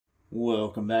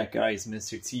Welcome back, guys.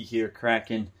 Mr. T here,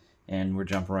 Kraken, and we're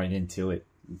jumping right into it.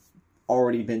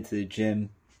 Already been to the gym,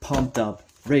 pumped up,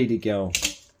 ready to go.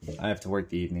 I have to work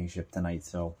the evening shift tonight,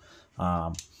 so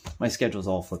my schedule's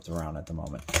all flipped around at the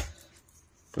moment.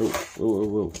 Whoa.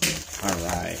 All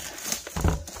right.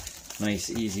 Nice,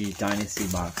 easy Dynasty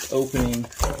box opening.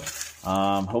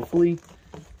 Hopefully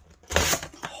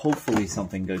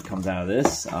something good comes out of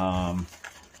this.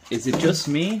 Is it just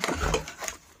me?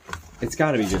 It's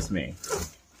got to be just me.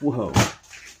 Whoa.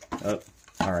 Oh,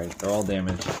 all right, they're all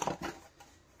damaged.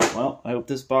 Well, I hope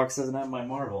this box doesn't have my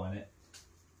marble in it.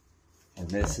 And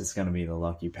this is going to be the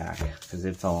lucky pack, because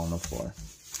it fell on the floor.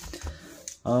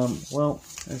 Well,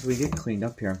 as we get cleaned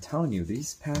up here, I'm telling you,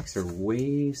 these packs are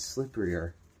way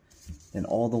slipperier than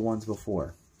all the ones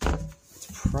before.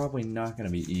 It's probably not going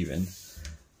to be even.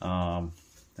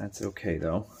 That's okay,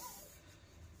 though.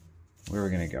 Where are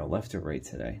we going to go? Left or right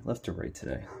today? Left or right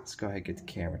today? Let's go ahead and get the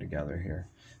camera together here.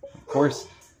 Of course.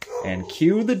 And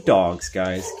cue the dogs,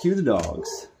 guys. Cue the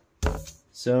dogs.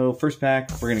 So, first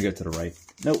pack, we're going to go to the right.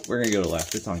 Nope, we're going to go to the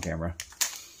left. It's on camera.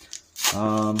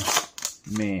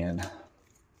 Man.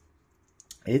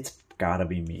 It's got to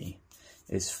be me.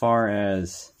 As far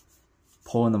as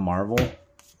pulling the marble,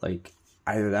 like,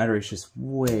 either that or it's just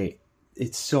way...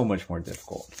 It's so much more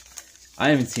difficult. I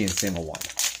haven't seen a single one.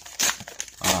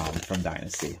 From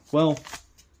Dynasty. Well,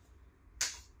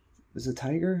 is a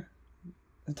tiger?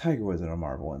 A tiger wasn't a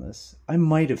marble in this. I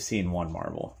might have seen one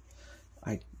marble.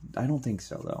 I don't think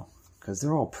so though, because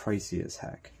they're all pricey as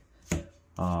heck.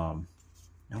 I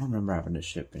don't remember having to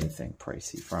ship anything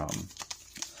pricey from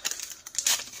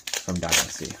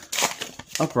Dynasty.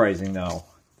 Uprising though,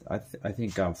 I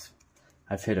think I've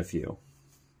hit a few.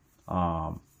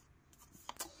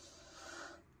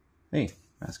 Hey,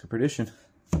 Mask of Perdition.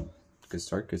 Good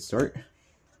start, good start.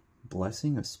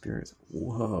 Blessing of Spirits.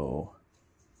 Whoa.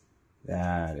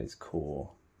 That is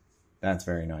cool. That's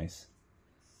very nice.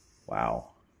 Wow.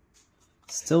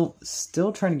 Still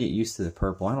trying to get used to the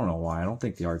purple. I don't know why. I don't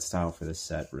think the art style for this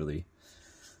set really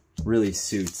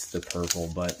suits the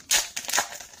purple, but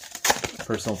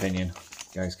personal opinion.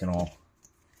 You guys can all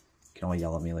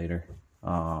yell at me later.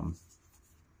 I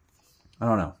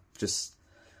don't know. Just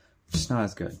not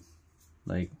as good.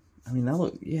 Like, I mean, that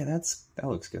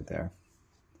looks good there.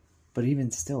 But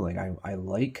even still, like, I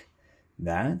like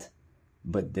that,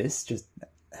 but this just,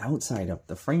 outside of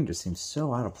the frame just seems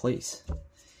so out of place.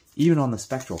 Even on the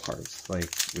spectral cards, like,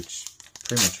 which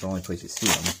pretty much the only place you see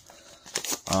them.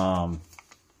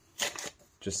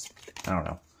 Just, I don't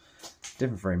know.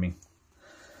 Different framing.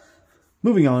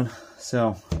 Moving on.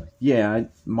 So, yeah,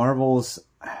 marbles,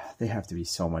 they have to be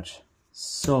so much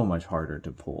harder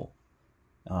to pull.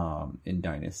 In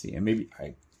Dynasty, and maybe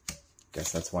I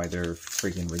guess that's why they're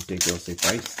freaking ridiculously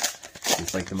priced.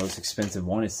 It's like the most expensive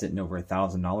one is sitting over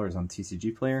 $1,000 on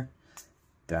TCG Player.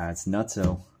 That's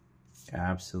nutso,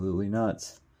 absolutely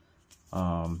nuts.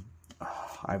 I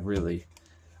really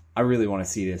want to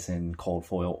see this in cold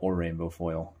foil or rainbow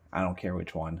foil. I don't care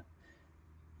which one.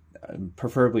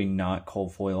 Preferably not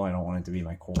cold foil. I don't want it to be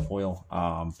my cold foil.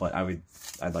 But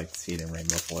I'd like to see it in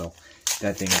rainbow foil.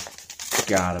 That thing is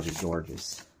gotta be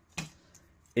gorgeous.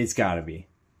 It's gotta be.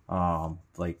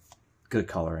 Like, good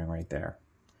coloring right there.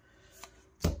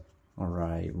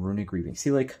 Alright, Runic Reaping.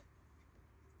 See, like,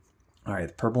 alright,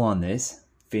 the purple on this,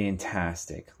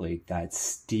 fantastic. Like, that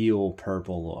steel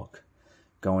purple look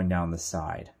going down the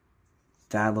side.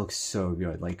 That looks so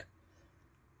good. Like,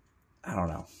 I don't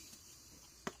know.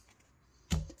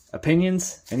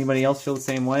 Opinions? Anybody else feel the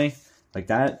same way? Like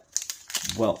that?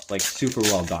 Well, like, super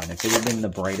well done. If it had been the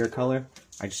brighter color,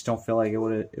 I just don't feel like it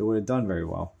would have done very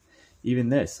well. Even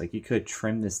this, like, you could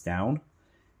trim this down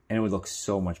and it would look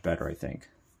so much better, I think.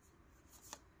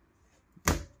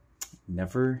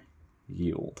 Never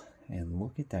Yield. And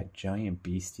look at that giant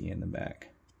beastie in the back.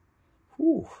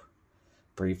 Whew.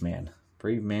 Brave man.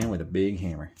 Brave man with a big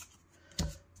hammer.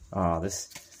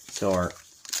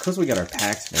 Because we got our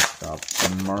packs mixed up,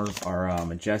 our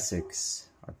Majestics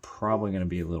are probably going to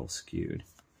be a little skewed.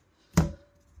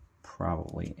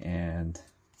 Probably. And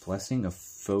Blessing of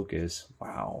Focus.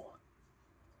 Wow.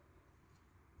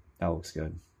 That looks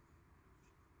good.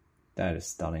 That is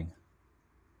stunning.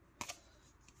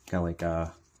 Got like,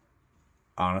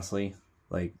 honestly,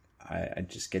 like, I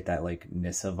just get that, like,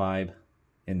 Nissa vibe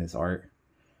in this art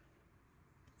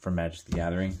from Magic the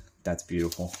Gathering. That's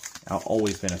beautiful. I've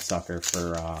always been a sucker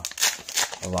for a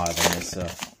lot of the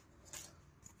Nissa,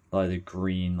 a lot of the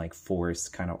green, like,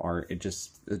 forest kind of art. It's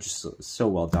just so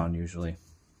well done usually.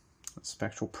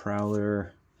 Spectral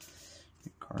Prowler,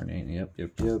 Incarnate, yep,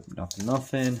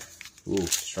 nothing. Ooh,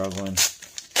 struggling.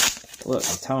 Look,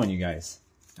 I'm telling you guys,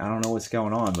 I don't know what's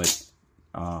going on, but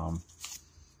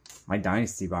my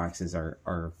Dynasty boxes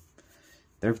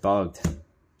they're bugged.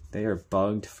 They are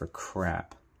bugged for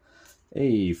crap.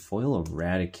 Hey, foil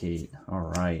eradicate. All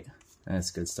right,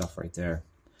 that's good stuff right there.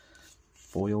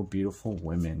 Foil beautiful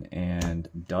women and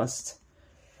dust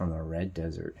from the red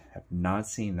desert. Have not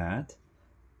seen that,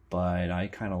 but I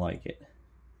kind of like it.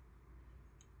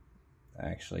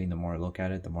 Actually, the more I look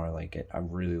at it, the more I like it. I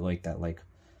really like that like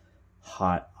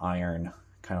hot iron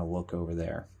kind of look over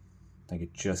there. Like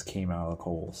it just came out of the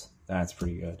coals. That's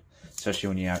pretty good. Especially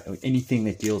when you have anything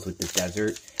that deals with the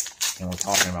desert. And we're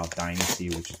talking about Dynasty,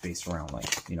 which is based around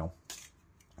like, you know,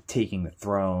 taking the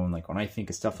throne. Like when I think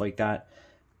of stuff like that,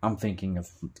 I'm thinking of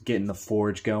getting the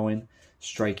forge going,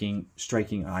 striking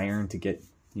iron to get,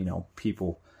 you know,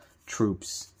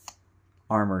 troops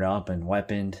armored up and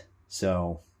weaponed.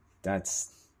 So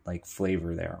that's like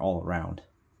flavor there all around.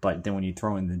 But then when you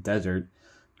throw in the desert,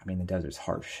 I mean, the desert's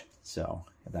harsh. So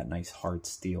you have that nice hard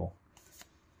steel.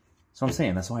 So I'm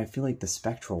saying, that's why I feel like the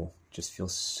spectral just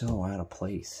feels so out of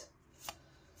place.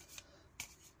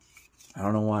 I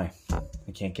don't know why.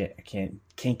 I can't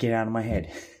get out of my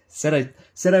head. Said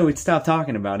I would stop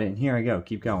talking about it, and here I go.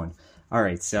 Keep going. All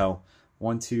right, so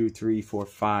 1, 2, 3, 4,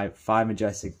 5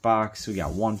 majestic box. We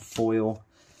got 1 foil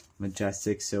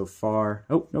majestic so far.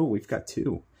 Oh no, we've got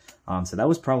 2. So that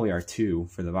was probably our 2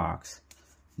 for the box.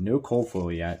 No cold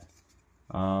foil yet.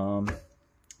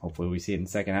 Hopefully we see it in the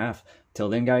second half. Till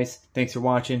then, guys, thanks for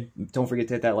watching. Don't forget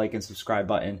to hit that like and subscribe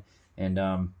button, and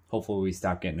hopefully we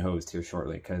stop getting hosed here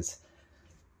shortly, because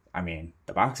I mean,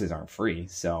 the boxes aren't free,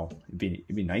 so it'd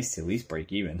be nice to at least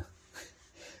break even.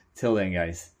 Till then,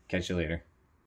 guys, catch you later.